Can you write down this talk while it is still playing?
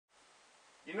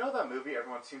You know that movie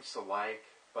everyone seems to like,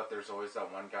 but there's always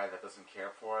that one guy that doesn't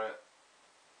care for it?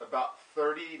 About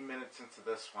 30 minutes into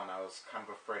this one, I was kind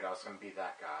of afraid I was going to be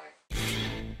that guy.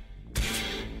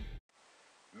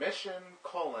 Mission,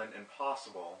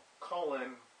 Impossible,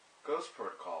 Ghost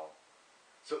Protocol.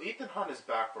 So Ethan Hunt is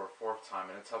back for a fourth time,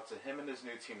 and it's up to him and his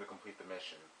new team to complete the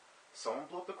mission. Someone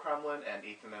blew up the Kremlin, and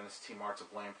Ethan and his team are to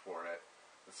blame for it.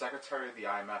 The secretary of the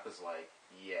IMF is like,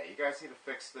 yeah, you guys need to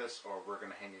fix this, or we're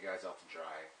going to hang you guys out to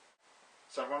dry.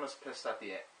 So everyone is pissed at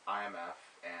the IMF,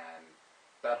 and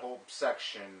that whole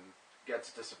section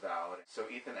gets disavowed. So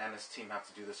Ethan and his team have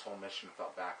to do this whole mission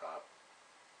without backup.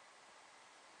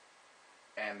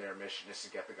 And their mission is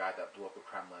to get the guy that blew up the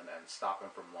Kremlin and stop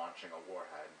him from launching a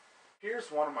warhead.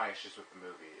 Here's one of my issues with the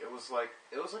movie. It was like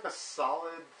a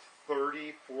solid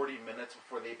 30-40 minutes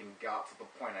before they even got to the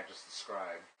point I just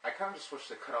described. I kind of just wish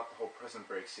they cut out the whole prison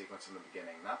break sequence in the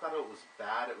beginning. Not that it was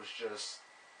bad, it was just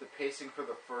the pacing for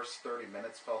the first 30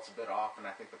 minutes felt a bit off, and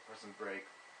I think the prison break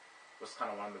was kind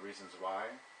of one of the reasons why.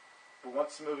 But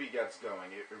once the movie gets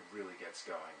going, it really gets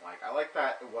going. Like, I like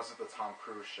that it wasn't the Tom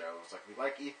Cruise show. It was like, we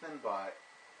like Ethan, but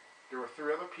there were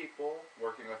 3 other people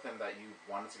working with him that you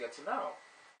wanted to get to know.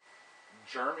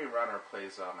 Jeremy Renner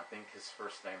plays, I think his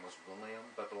first name was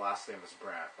William, but the last name is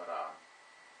Brandt. But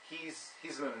he's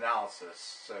an analysis,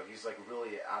 so he's like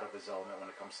really out of his element when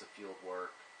it comes to field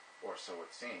work, or so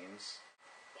it seems.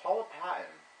 Paula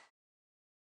Patton.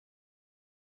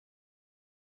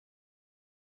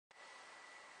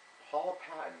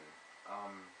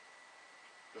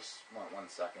 Just one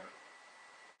second.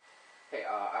 Hey,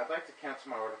 I'd like to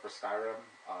cancel my order for Skyrim.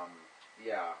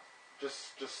 Yeah,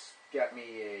 just get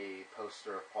me a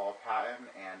poster of Paula Patton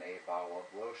and a bottle of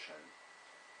lotion.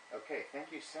 Okay,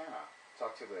 thank you, Santa.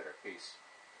 Talk to you later. Peace.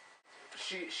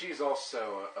 She's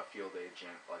also a field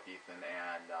agent like Ethan,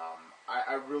 and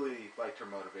I really liked her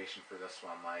motivation for this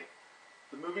one. Like,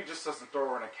 the movie just doesn't throw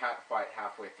her in a cat fight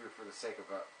halfway through for the sake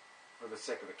of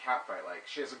a cat fight. Like,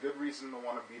 she has a good reason to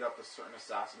want to beat up a certain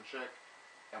assassin chick,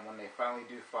 and when they finally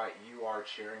do fight, you are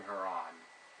cheering her on.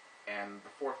 And the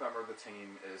 4th member of the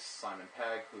team is Simon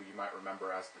Pegg, who you might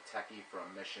remember as the techie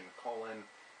from Mission: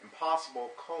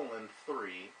 Impossible: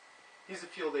 3. He's a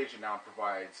field agent now and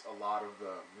provides a lot of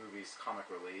the movie's comic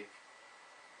relief.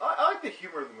 I like the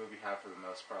humor the movie had for the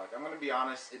most part. Like, I'm going to be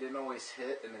honest, it didn't always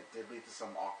hit, and it did lead to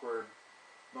some awkward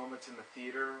moments in the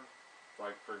theater.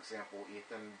 Like, for example,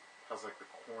 Ethan has like the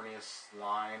corniest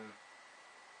line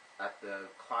at the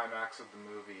climax of the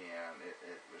movie, and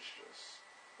it was just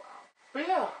wow. But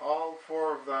yeah, all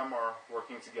 4 of them are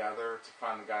working together to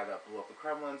find the guy that blew up the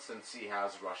Kremlin, since he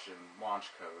has Russian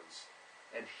launch codes.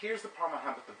 And here's the problem I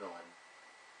have with the villain.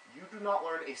 You do not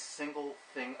learn a single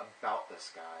thing about this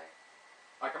guy.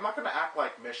 Like, I'm not going to act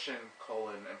like Mission: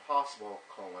 Impossible: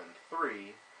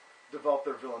 3 developed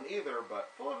their villain either,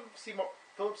 but Philip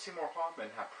Seymour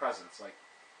Hoffman had presence. Like,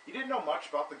 you didn't know much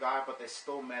about the guy, but he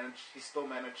still managed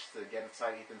to get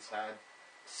inside Ethan's head,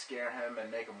 scare him, and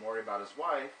make him worry about his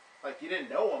wife. Like, you didn't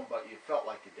know him, but you felt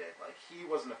like you did. Like, he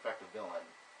was an effective villain.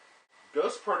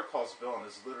 Ghost Protocol's villain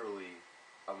is literally,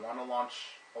 I want to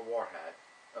launch a warhead.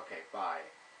 Okay, bye.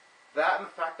 That and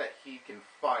the fact that he can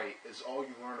fight is all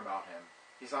you learn about him.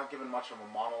 He's not given much of a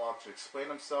monologue to explain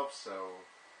himself, so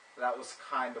that was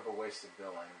kind of a wasted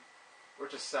villain.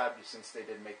 Which is sad, since they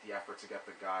did make the effort to get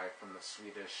the guy from the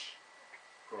Swedish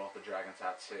girl with the dragon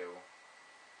tattoo.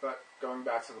 But going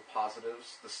back to the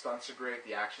positives, the stunts are great,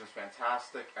 the action's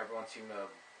fantastic, everyone seemed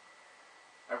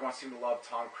to love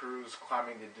Tom Cruise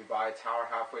climbing the Dubai Tower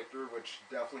halfway through, which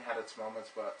definitely had its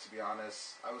moments, but to be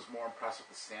honest, I was more impressed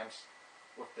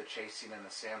with the chase scene in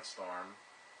the sandstorm.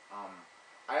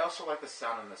 I also like the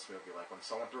sound in this movie. Like, when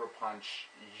someone threw a punch,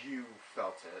 you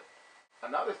felt it.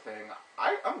 Another thing,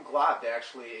 I'm glad they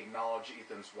actually acknowledge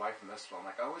Ethan's wife in this one.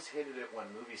 Like, I always hated it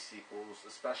when movie sequels,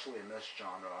 especially in this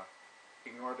genre,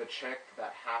 ignore the chick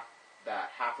that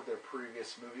half of their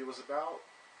previous movie was about.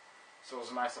 So it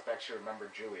was nice if I actually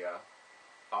remembered Julia.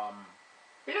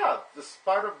 But yeah,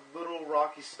 despite a little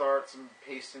rocky start, some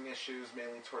pacing issues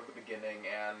mainly toward the beginning,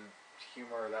 and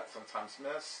humor that sometimes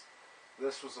missed,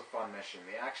 this was a fun mission.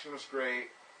 The action was great.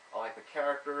 I like the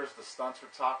characters. The stunts were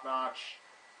top-notch.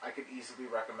 I could easily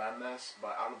recommend this,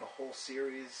 but out of the whole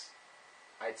series,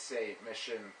 I'd say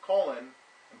Mission: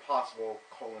 Impossible: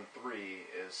 3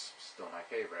 is still my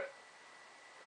favorite.